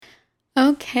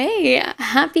Hey,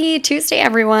 happy Tuesday,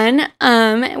 everyone.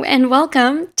 And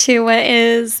welcome to what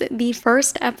is the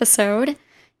first episode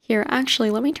here.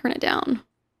 Actually, let me turn it down.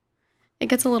 It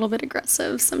gets a little bit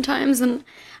aggressive sometimes, and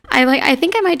I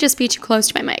think I might just be too close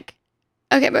to my mic.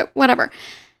 Okay, but whatever.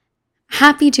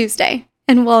 Happy Tuesday,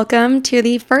 and welcome to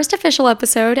the first official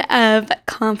episode of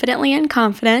Confidently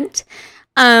Unconfident.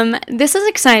 This is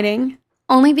exciting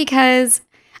only because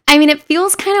it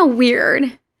feels kind of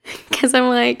weird because I'm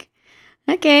like,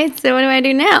 okay, so what do I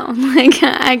do now?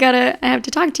 I have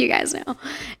to talk to you guys now.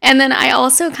 And then I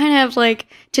also kind of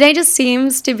today just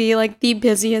seems to be like the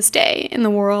busiest day in the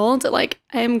world. Like,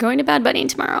 I am going to Bad Bunny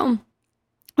tomorrow,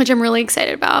 which I'm really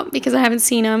excited about because I haven't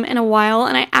seen him in a while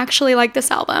and I actually like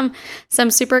this album. So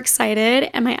I'm super excited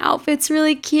and my outfit's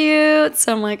really cute.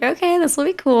 So I'm like, okay, this will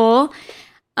be cool.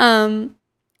 But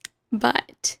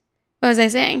what was I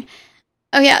saying?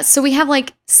 Oh yeah, so we have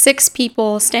like 6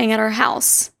 people staying at our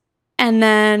house. And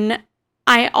then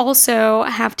I also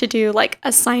have to do like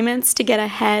assignments to get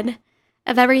ahead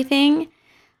of everything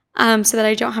so that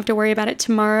I don't have to worry about it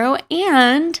tomorrow.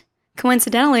 And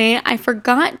coincidentally, I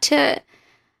forgot to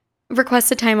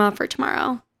request a time off for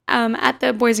tomorrow at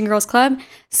the Boys and Girls Club.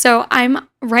 So I'm off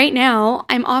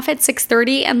at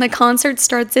 6:30 and the concert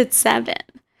starts at 7.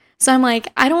 So I'm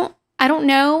like, I don't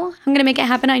know. I'm going to make it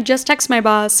happen. I just texted my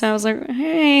boss. So I was like,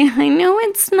 hey, I know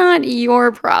it's not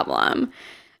your problem,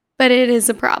 but it is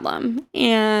a problem.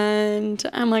 And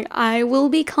I'm like, I will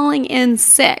be calling in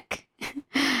sick.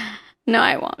 No,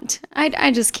 I won't.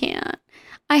 I just can't.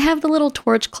 I have the little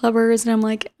torch clubbers and I'm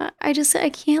like, I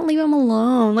can't leave them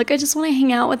alone. Like, I just want to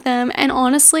hang out with them. And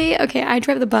honestly, okay, I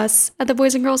drive the bus at the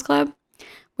Boys and Girls Club,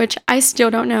 which I still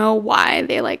don't know why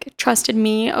they trusted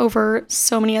me over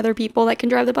so many other people that can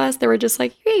drive the bus. They were just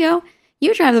like, here you go.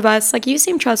 You drive the bus. Like, you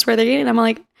seem trustworthy. And I'm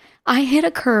like, I hit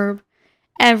a curb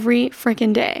every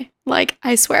freaking day. Like,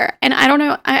 I swear. And I don't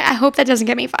know. I hope that doesn't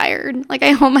get me fired. Like,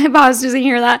 I hope my boss doesn't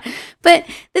hear that. But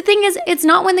the thing is, it's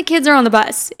not when the kids are on the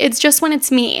bus. It's just when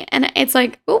it's me. And it's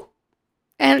like, oh.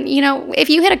 And,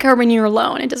 if you hit a curb and you're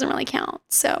alone, it doesn't really count.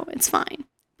 So it's fine.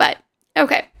 But,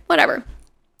 okay, whatever.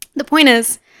 The point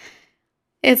is,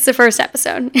 it's the first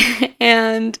episode.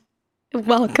 And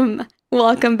welcome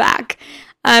back.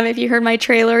 If you heard my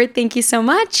trailer, thank you so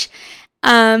much.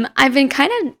 I've been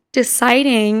kind of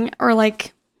deciding, or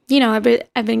I've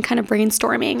been kind of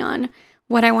brainstorming on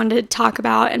what I wanted to talk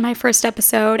about in my first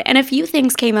episode, and a few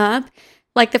things came up.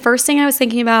 Like, the first thing I was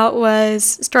thinking about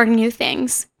was starting new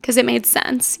things because it made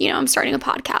sense. I'm starting a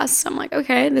podcast, so I'm like,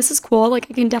 okay, this is cool. Like,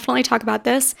 I can definitely talk about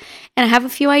this, and I have a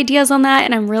few ideas on that,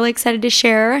 and I'm really excited to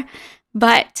share.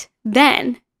 But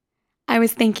then I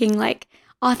was thinking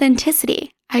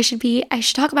authenticity. I should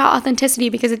talk about authenticity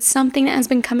because it's something that has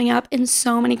been coming up in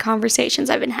so many conversations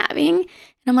I've been having. And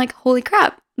I'm like, holy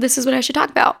crap, this is what I should talk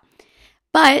about.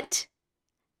 But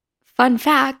fun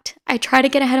fact, I tried to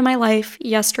get ahead of my life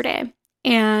yesterday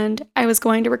and I was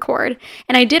going to record,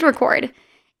 and I did record,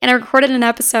 and I recorded an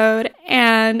episode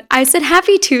and I said,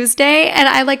 happy Tuesday. And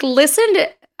I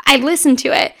listened to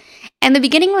it, and the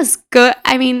beginning was good.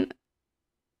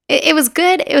 It was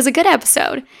good. It was a good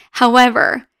episode.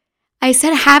 However, I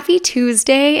said happy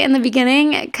Tuesday in the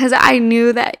beginning because I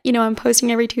knew that, I'm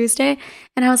posting every Tuesday.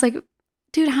 And I was like,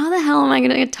 dude, how the hell am I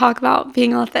going to talk about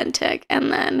being authentic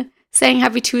and then saying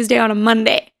happy Tuesday on a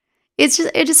Monday? It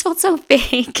just felt so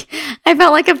fake. I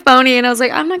felt like a phony and I was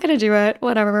like, I'm not going to do it.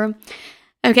 Whatever.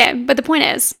 Okay. But the point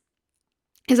is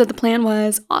that the plan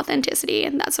was authenticity,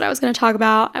 and that's what I was going to talk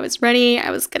about. I was ready.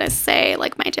 I was going to say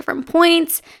my different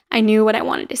points. I knew what I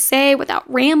wanted to say without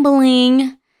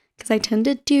rambling, because I tend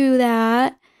to do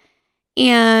that.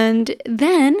 And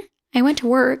then I went to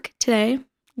work today,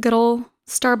 good old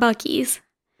Starbuckies,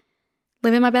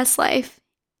 living my best life.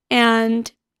 And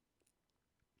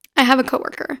I have a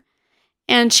coworker,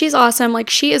 and she's awesome.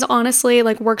 She is honestly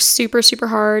works super, super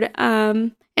hard.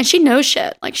 And she knows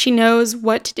shit. She knows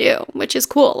what to do, which is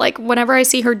cool. Whenever I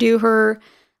see her do her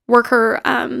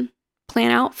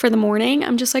plan out for the morning,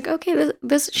 I'm just like, okay,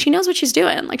 this she knows what she's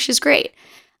doing. She's great.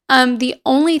 The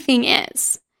only thing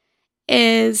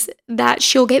is that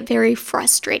she'll get very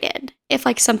frustrated if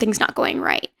something's not going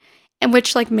right, and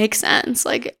which makes sense.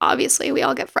 Obviously we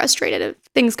all get frustrated if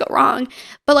things go wrong,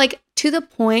 but to the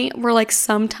point where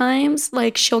sometimes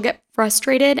she'll get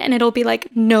frustrated and it'll be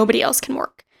nobody else can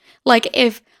work.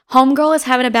 If homegirl is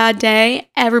having a bad day,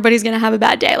 everybody's gonna have a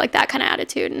bad day, that kind of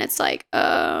attitude. And it's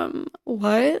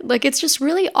what? It's just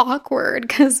really awkward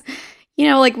because,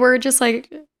 we're just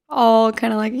all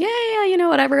kind of yeah,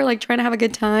 whatever, trying to have a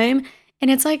good time. And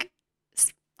it's I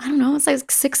don't know,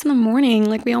 it's 6 a.m.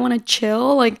 We all want to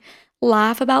chill,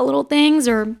 laugh about little things,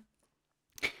 or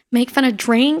make fun of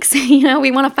drinks.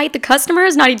 We want to fight the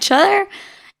customers, not each other.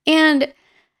 And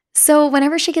so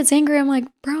whenever she gets angry, I'm like,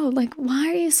 bro, like, why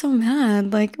are you so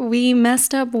mad? Like, we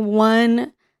messed up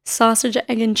one sausage,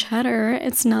 egg, and cheddar.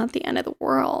 It's not the end of the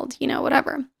world,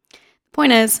 whatever. The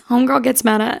point is, homegirl gets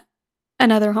mad at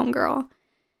another homegirl.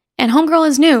 And homegirl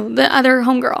is new, the other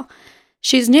homegirl.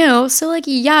 She's new, so, like,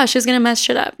 yeah, she's gonna mess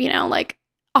shit up, like,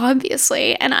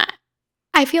 obviously. And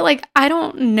I feel like I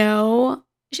don't know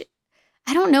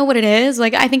what it is.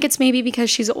 Like, I think it's maybe because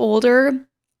she's older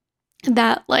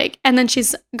that, like, and then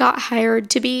she's got hired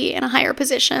to be in a higher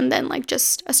position than, like,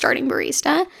 just a starting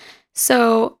barista.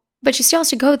 So, but she still has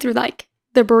to go through, like,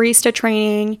 the barista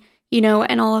training,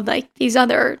 and all of, like, these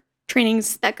other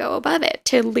trainings that go above it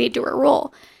to lead to her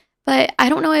role. But I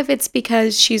don't know if it's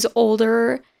because she's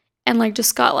older and, like,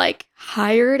 just got, like,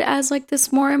 hired as, like,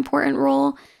 this more important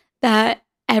role that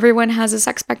everyone has this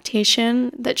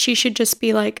expectation that she should just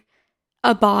be, like,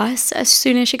 a boss as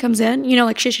soon as she comes in,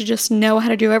 like, she should just know how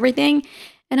to do everything.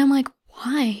 And I'm like,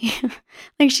 why?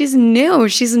 Like, she's new.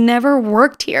 She's never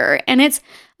worked here. And it's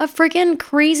a freaking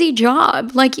crazy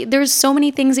job. Like, there's so many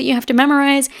things that you have to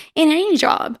memorize in any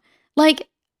job. Like,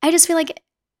 I just feel like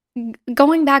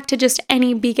going back to just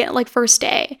any first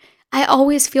day, I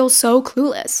always feel so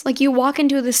clueless. Like, you walk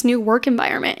into this new work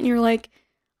environment and you're like,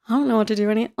 I don't know what to do.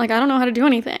 I don't know how to do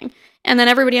anything. And then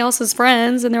everybody else is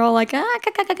friends and they're all like,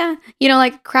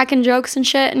 like cracking jokes and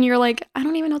shit. And you're like, I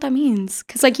don't even know what that means.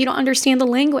 Cause like, you don't understand the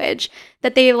language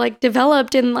that they like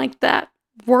developed in like that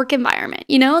work environment,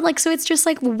 like, so it's just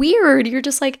like weird. You're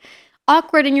just like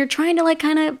awkward and you're trying to like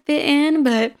kind of fit in,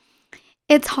 but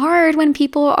it's hard when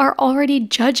people are already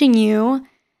judging you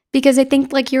because they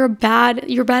think like you're bad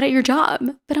at your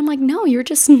job. But I'm like, no, you're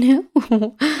just new.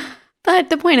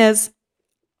 But the point is,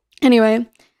 anyway,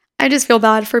 I just feel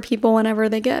bad for people whenever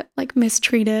they get like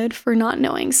mistreated for not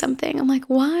knowing something. I'm like,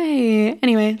 why?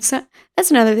 Anyway, so that's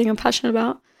another thing I'm passionate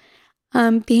about.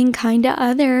 Being kind to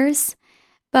others.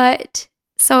 But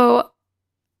so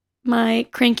my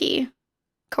cranky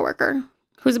coworker,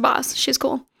 who's a boss, she's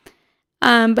cool.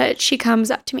 But she comes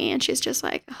up to me and she's just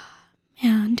like, oh,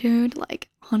 man, dude, like,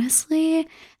 honestly,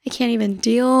 I can't even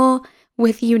deal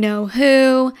with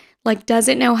who. Like,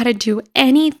 doesn't know how to do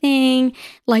anything,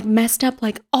 like, messed up,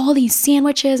 like, all these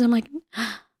sandwiches. I'm like,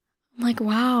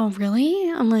 wow,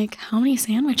 really? I'm like, how many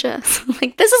sandwiches?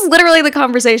 Like, this is literally the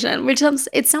conversation,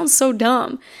 it sounds so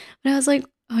dumb. But I was like,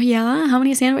 oh, yeah? How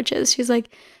many sandwiches? She's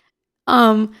like,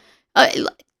 2.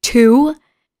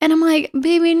 And I'm like,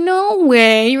 baby, no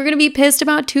way. You were going to be pissed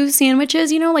about 2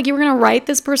 sandwiches, like, you were going to write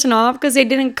this person off because they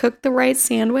didn't cook the right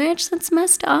sandwich? That's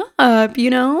messed up, And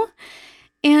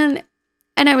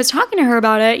I was talking to her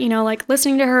about it, like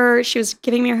listening to her. She was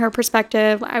giving me her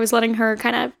perspective. I was letting her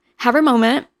kind of have her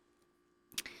moment.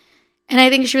 And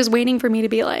I think she was waiting for me to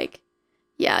be like,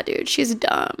 yeah, dude, she's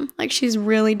dumb. Like, she's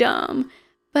really dumb.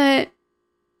 But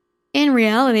in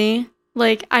reality,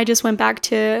 like, I just went back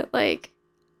to like,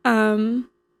 well,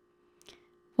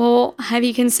 have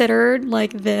you considered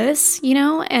like this,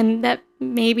 and that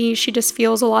maybe she just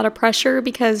feels a lot of pressure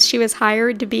because she was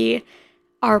hired to be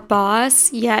our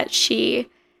boss, yet she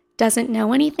doesn't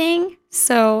know anything.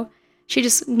 So she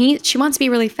wants to be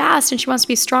really fast and she wants to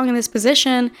be strong in this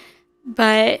position.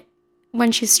 But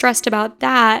when she's stressed about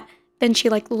that, then she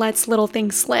like lets little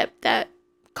things slip that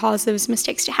cause those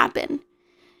mistakes to happen.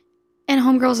 And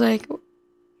homegirl's like,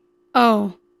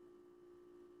 oh,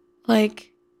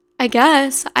 like, I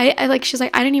guess I like, she's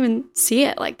like, I didn't even see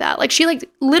it like that. Like, she like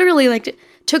literally like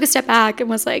took a step back and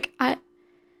was like,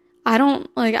 I don't,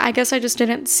 like, I guess I just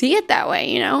didn't see it that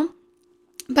way,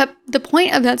 But the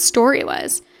point of that story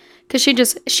was,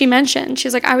 because she mentioned,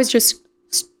 she's like, I was just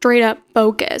straight up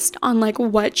focused on, like,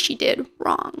 what she did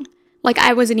wrong. Like,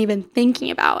 I wasn't even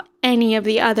thinking about any of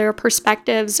the other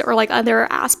perspectives or, like,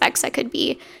 other aspects that could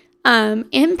be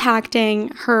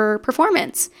impacting her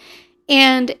performance.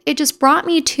 And it just brought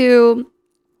me to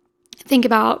think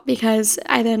about, because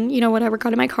I then, whatever,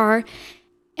 got in my car,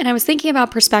 and I was thinking about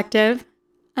perspective.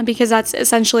 Because that's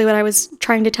essentially what I was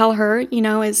trying to tell her,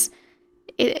 is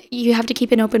you have to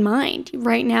keep an open mind.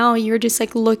 Right now, you're just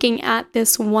like looking at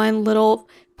this one little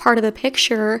part of the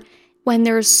picture when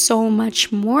there's so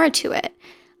much more to it.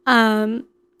 And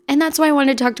that's why I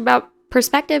wanted to talk about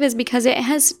perspective, is because it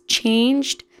has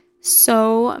changed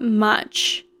so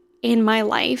much in my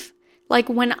life. Like,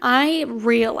 when I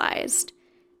realized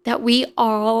that we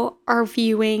all are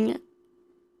viewing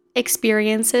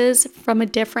experiences from a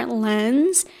different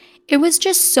lens, it was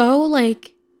just so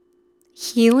like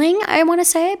healing, I want to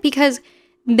say, because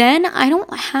then I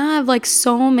don't have like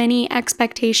so many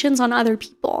expectations on other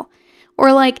people,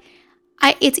 or like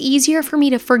it's easier for me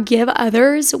to forgive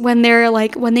others when they're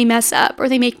like, when they mess up or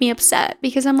they make me upset,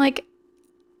 because I'm like,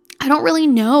 I don't really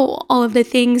know all of the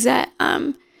things that,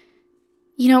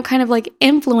 kind of like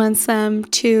influence them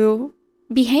to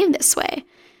behave this way.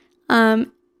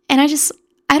 And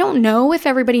I don't know if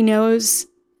everybody knows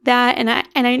that.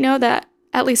 And I know that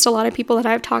at least a lot of people that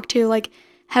I've talked to, like,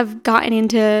 have gotten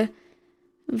into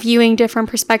viewing different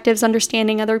perspectives,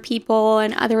 understanding other people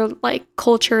and other like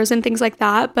cultures and things like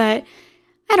that. But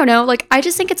I don't know, like, I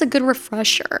just think it's a good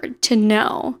refresher to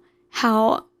know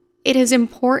how it is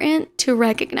important to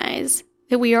recognize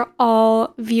that we are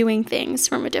all viewing things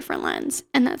from a different lens,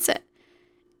 and that's it.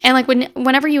 And like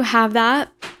whenever you have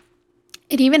that,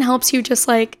 it even helps you just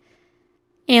like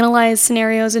analyze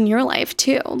scenarios in your life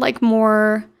too, like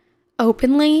more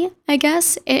openly, I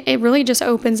guess. It really just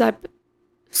opens up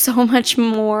so much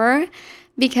more,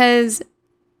 because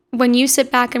when you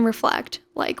sit back and reflect,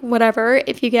 like whatever,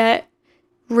 if you get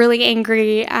really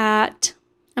angry at,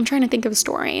 I'm trying to think of a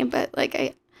story, but like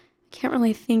I can't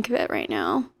really think of it right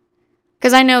now.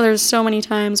 Because I know there's so many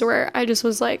times where I just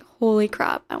was like, holy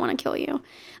crap, I want to kill you.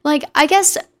 Like, I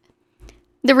guess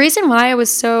the reason why I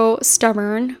was so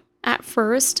stubborn at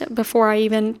first, before I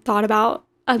even thought about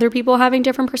other people having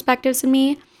different perspectives than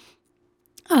me,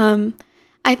 I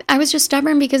was just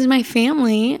stubborn because in my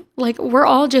family, like, we're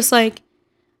all just like,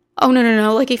 oh,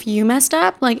 no. Like, if you messed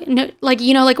up, like, no, like,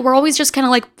 like, we're always just kind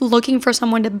of like looking for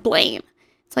someone to blame.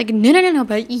 It's like, no,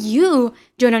 but you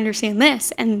don't understand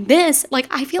this and this. Like,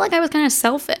 I feel like I was kind of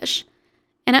selfish.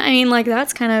 And I mean, like,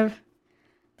 that's kind of,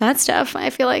 that stuff. I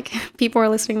feel like people are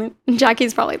listening.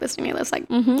 Jackie's probably listening to this, like,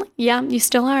 yeah, you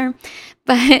still are.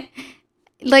 But,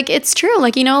 like, it's true.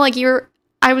 Like, like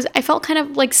I felt kind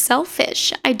of like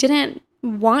selfish. I didn't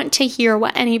want to hear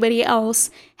what anybody else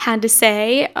had to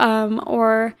say,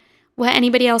 or what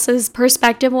anybody else's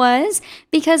perspective was,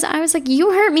 because I was like, you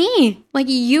hurt me. Like,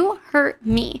 you hurt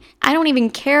me. I don't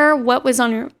even care what was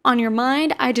on your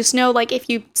mind. I just know, like, if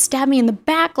you stab me in the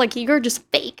back, like, you're just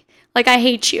fake. Like, I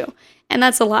hate you. And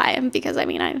that's a lie, because I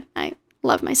mean, I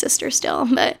love my sister still,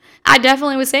 but I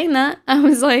definitely was saying that. I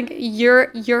was like,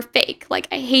 you're fake. Like,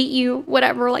 I hate you,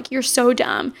 whatever. Like, you're so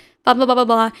dumb, blah, blah, blah, blah,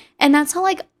 blah. And that's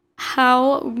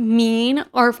how mean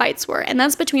our fights were. And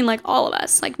that's between like all of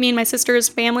us, like me and my sister's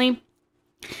family.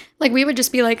 Like, we would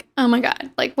just be like, oh my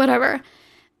God, like, whatever.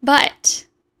 But,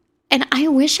 and I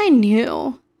wish I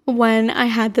knew when I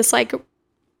had this like,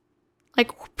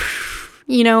 like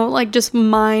just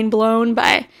mind blown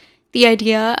by the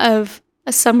idea of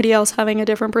somebody else having a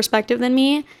different perspective than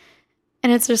me.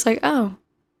 And it's just like, oh,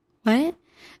 what?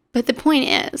 But the point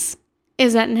is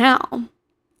that now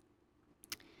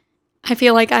I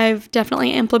feel like I've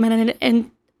definitely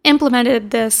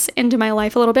implemented this into my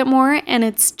life a little bit more, and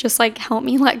it's just like helped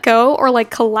me let go or like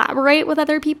collaborate with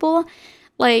other people.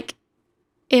 Like,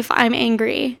 if I'm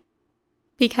angry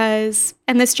because,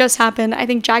 and this just happened, I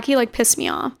think Jackie like pissed me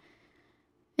off.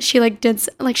 She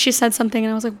she said something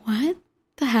and I was like, what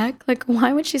the heck? Like,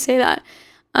 why would she say that?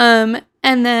 And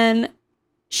then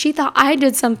she thought I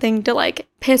did something to like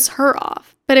piss her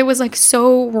off, but it was like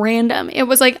so random. It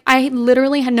was like, I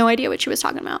literally had no idea what she was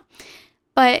talking about.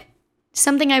 But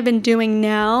something I've been doing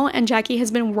now, and Jackie has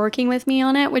been working with me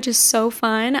on it, which is so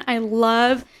fun. I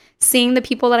love seeing the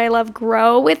people that I love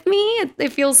grow with me.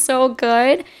 It feels so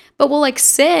good. But we'll like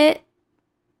sit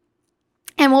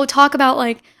and we'll talk about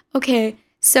like, okay,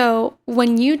 so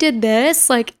when you did this,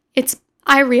 like,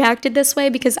 I reacted this way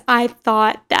because I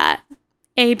thought that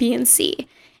A, B, and C.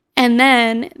 And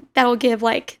then that'll give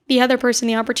like the other person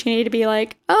the opportunity to be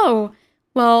like, oh,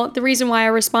 well, the reason why I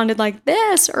responded like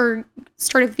this or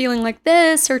started feeling like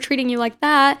this or treating you like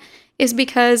that is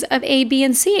because of A, B,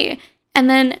 and C. And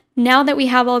then now that we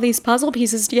have all these puzzle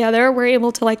pieces together, we're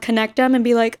able to like connect them and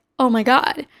be like, oh my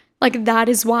God, like, that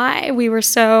is why we were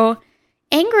so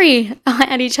angry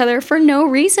at each other for no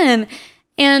reason.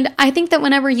 And I think that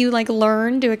whenever you like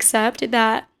learn to accept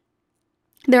that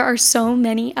there are so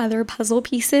many other puzzle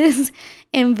pieces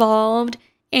involved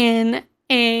in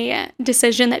a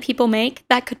decision that people make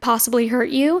that could possibly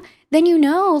hurt you, then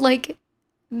like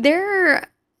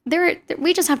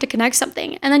we just have to connect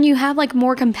something. And then you have like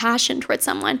more compassion towards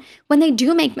someone when they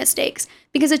do make mistakes.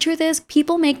 Because the truth is,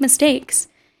 people make mistakes.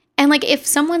 And like, if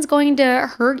someone's going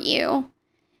to hurt you,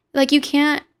 like, you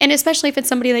can't, and especially if it's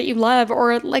somebody that you love,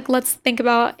 or like, let's think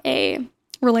about a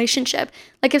relationship.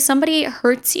 Like, if somebody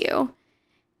hurts you,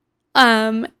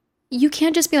 you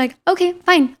can't just be like, okay,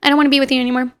 fine, I don't want to be with you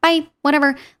anymore. Bye,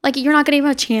 whatever. Like, you're not going to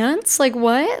give a chance. Like,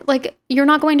 what? Like, you're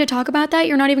not going to talk about that.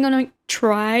 You're not even going to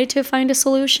try to find a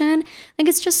solution. Like,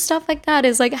 it's just stuff like that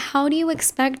is like, how do you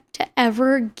expect to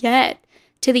ever get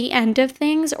to the end of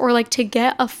things, or like to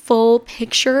get a full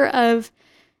picture of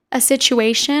a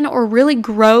situation or really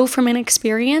grow from an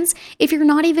experience if you're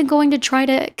not even going to try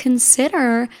to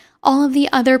consider all of the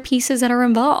other pieces that are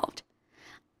involved.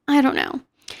 I don't know.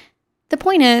 The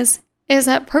point is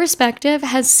that perspective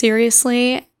has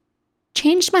seriously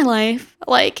changed my life,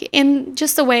 like in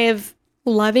just the way of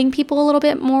loving people a little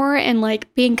bit more and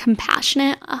like being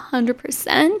compassionate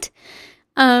 100%.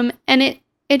 And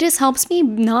it just helps me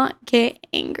not get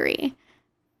angry,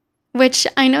 which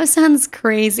I know sounds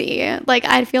crazy. Like,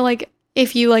 I feel like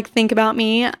if you like think about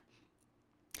me,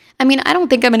 I mean, I don't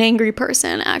think I'm an angry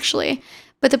person actually,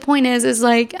 but the point is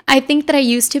like, I think that I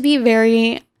used to be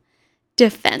very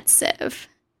defensive,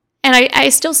 and I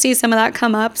still see some of that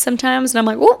come up sometimes, and I'm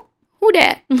like, whoa, who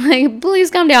dat? Like, please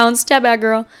calm down, step back,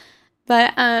 girl.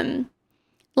 But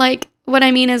like what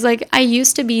I mean is like, I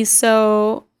used to be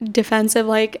so defensive,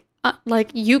 like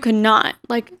you could not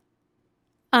like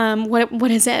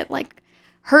what is it, like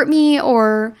hurt me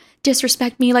or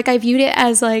disrespect me. Like I viewed it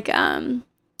as like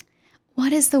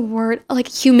what is the word, like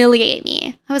humiliate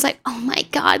me. I was like, oh my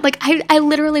god, like I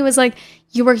literally was like,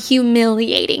 you were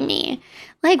humiliating me.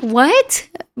 Like what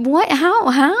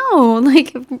how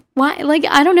like why, like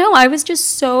I don't know, I was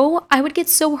just so, I would get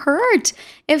so hurt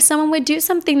if someone would do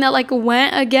something that like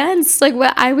went against like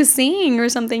what I was seeing or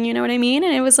something, you know what I mean?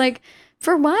 And it was like,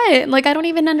 for what? Like I don't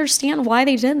even understand why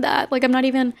they did that. Like I'm not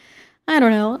even, I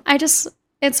don't know, I just,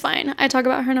 it's fine. I talk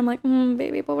about her and I'm like,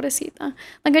 baby, pobrecita.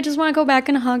 Like I just want to go back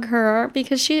and hug her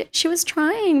because she was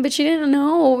trying, but she didn't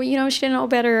know, you know, she didn't know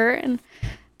better. And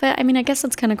but I mean, I guess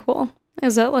that's kind of cool.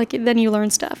 Is that like, then you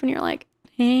learn stuff and you're like,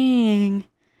 dang,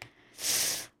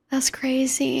 that's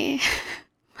crazy.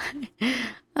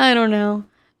 I don't know.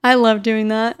 I love doing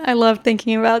that. I love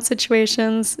thinking about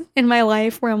situations in my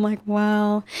life where I'm like,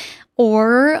 wow.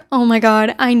 Or, oh my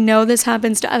God, I know this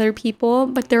happens to other people,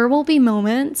 but there will be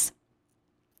moments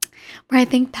where I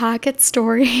think back at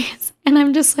stories and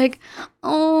I'm just like,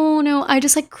 oh no, I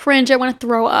just like cringe. I want to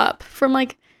throw up from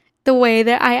like the way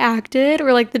that I acted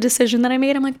or like the decision that I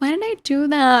made. I'm like, why did I do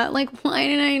that? Like, why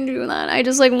did I do that? I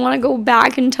just like want to go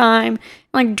back in time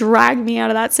and like drag me out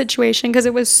of that situation because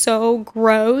it was so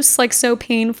gross, like so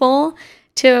painful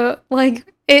to like,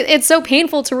 it's so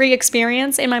painful to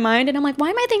re-experience in my mind. And I'm like, why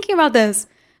am I thinking about this?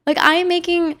 Like I'm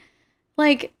making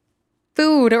like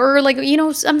food or like, you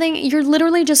know, something, you're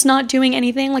literally just not doing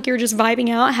anything. Like you're just vibing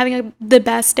out, having the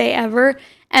best day ever.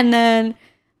 And then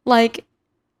like,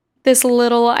 this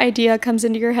little idea comes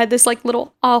into your head, this like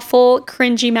little awful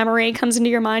cringy memory comes into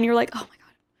your mind. You're like, oh my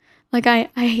God, like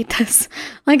I hate this.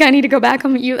 Like I need to go back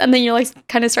on you. And then you like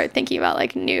kind of start thinking about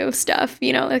like new stuff,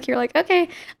 you know, like you're like, okay,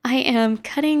 I am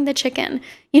cutting the chicken,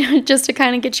 you know, just to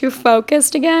kind of get you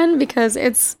focused again because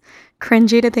it's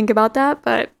cringy to think about that.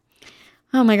 But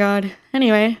oh my God.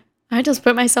 Anyway, I just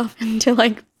put myself into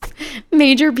like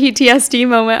major PTSD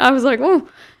moment. I was like, oh,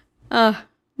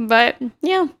 but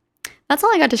yeah. That's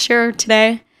all I got to share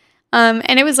today.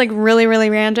 And it was like really, really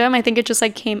random. I think it just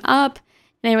like came up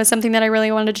and it was something that I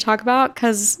really wanted to talk about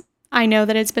because I know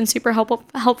that it's been super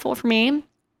helpful for me.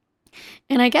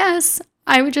 And I guess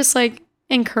I would just like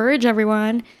encourage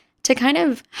everyone to kind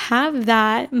of have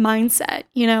that mindset,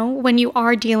 you know, when you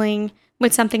are dealing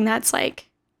with something that's like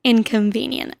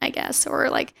inconvenient, I guess, or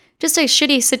like just a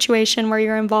shitty situation where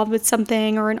you're involved with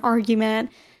something or an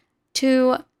argument,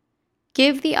 to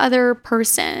give the other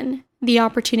person the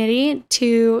opportunity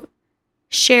to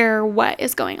share what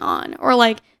is going on or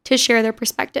like to share their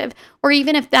perspective. Or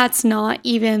even if that's not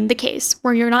even the case,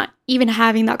 where you're not even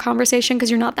having that conversation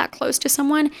because you're not that close to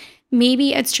someone,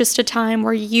 maybe it's just a time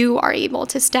where you are able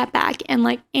to step back and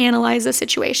like analyze the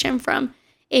situation from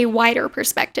a wider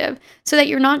perspective so that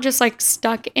you're not just like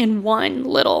stuck in one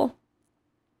little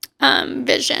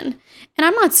vision. And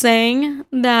I'm not saying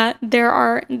that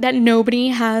that nobody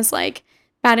has like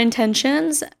bad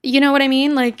intentions. You know what I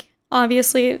mean? Like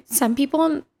obviously some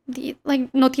people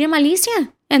like no tienen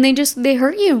malicia and they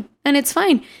hurt you and it's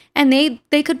fine. And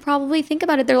they could probably think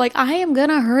about it. They're like, I am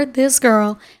gonna hurt this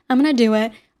girl. I'm gonna do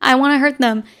it. I want to hurt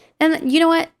them. And you know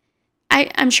what?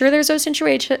 I'm sure there's those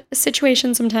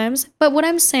situations sometimes. But what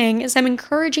I'm saying is I'm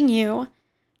encouraging you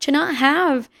to not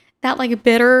have that like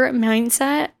bitter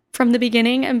mindset from the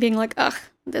beginning and being like, ugh,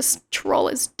 this troll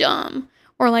is dumb.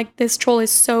 Or like, this troll is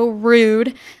so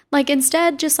rude. Like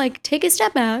instead, just like take a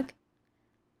step back.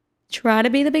 Try to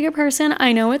be the bigger person.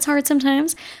 I know it's hard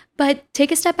sometimes, but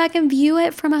take a step back and view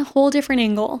it from a whole different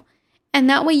angle. And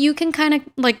that way you can kind of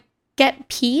like get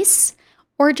peace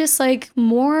or just like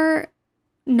more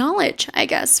knowledge, I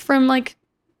guess, from like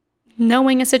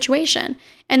knowing a situation.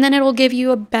 And then it'll give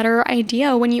you a better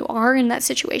idea when you are in that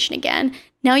situation again,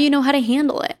 Now you know how to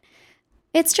handle it.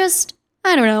 It's just,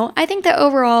 I don't know. I think that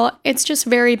overall, it's just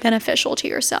very beneficial to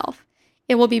yourself.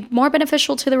 It will be more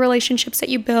beneficial to the relationships that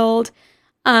you build,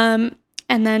 and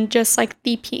then just like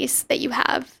the peace that you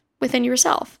have within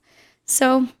yourself.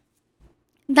 So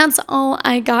that's all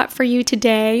I got for you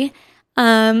today.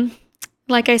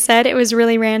 Like I said, it was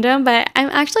really random, but I'm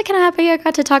actually kind of happy I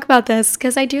got to talk about this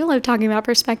because I do love talking about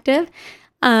perspective.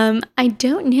 I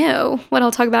don't know what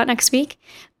I'll talk about next week,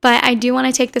 but I do want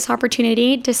to take this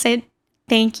opportunity to say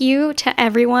thank you to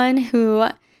everyone who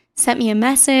sent me a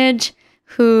message,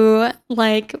 who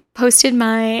like posted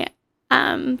my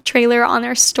trailer on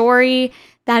their story.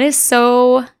 That is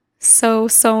so, so,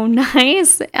 so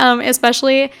nice,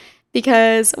 especially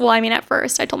because, well, I mean, at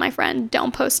first I told my friend,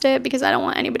 don't post it because I don't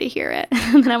want anybody to hear it.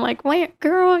 And then I'm like, wait,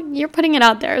 girl, you're putting it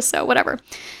out there, so whatever.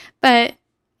 But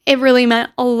it really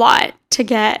meant a lot to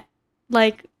get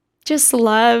like just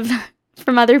love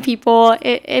from other people.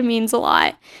 It means a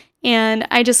lot. And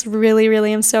I just really,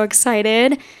 really am so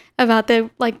excited about the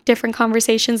like different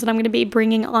conversations that I'm going to be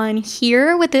bringing on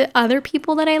here with the other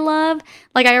people that I love.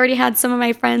 Like I already had some of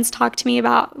my friends talk to me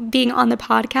about being on the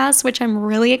podcast, which I'm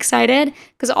really excited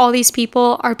because all these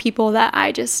people are people that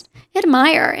I just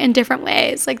admire in different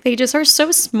ways. Like they just are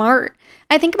so smart.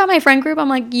 I think about my friend group, I'm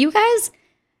like, you guys,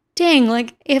 dang,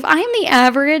 like if I am the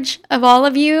average of all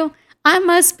of you, I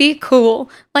must be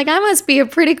cool. Like I must be a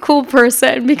pretty cool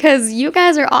person because you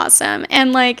guys are awesome.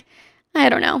 And like I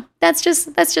don't know. That's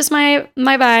just my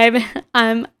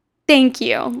vibe. Thank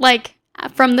you. Like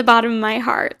from the bottom of my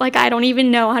heart. Like I don't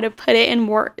even know how to put it in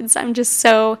words. I'm just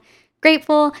so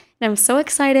grateful and I'm so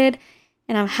excited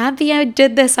and I'm happy I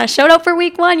did this. I showed up for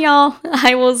week 1, y'all.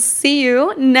 I will see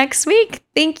you next week.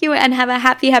 Thank you and have a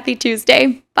happy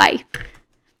Tuesday. Bye.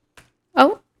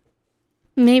 Oh,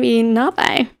 maybe not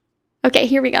bye. Okay,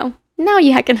 here we go. Now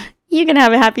you can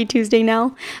have a happy Tuesday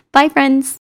now. Bye,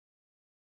 friends.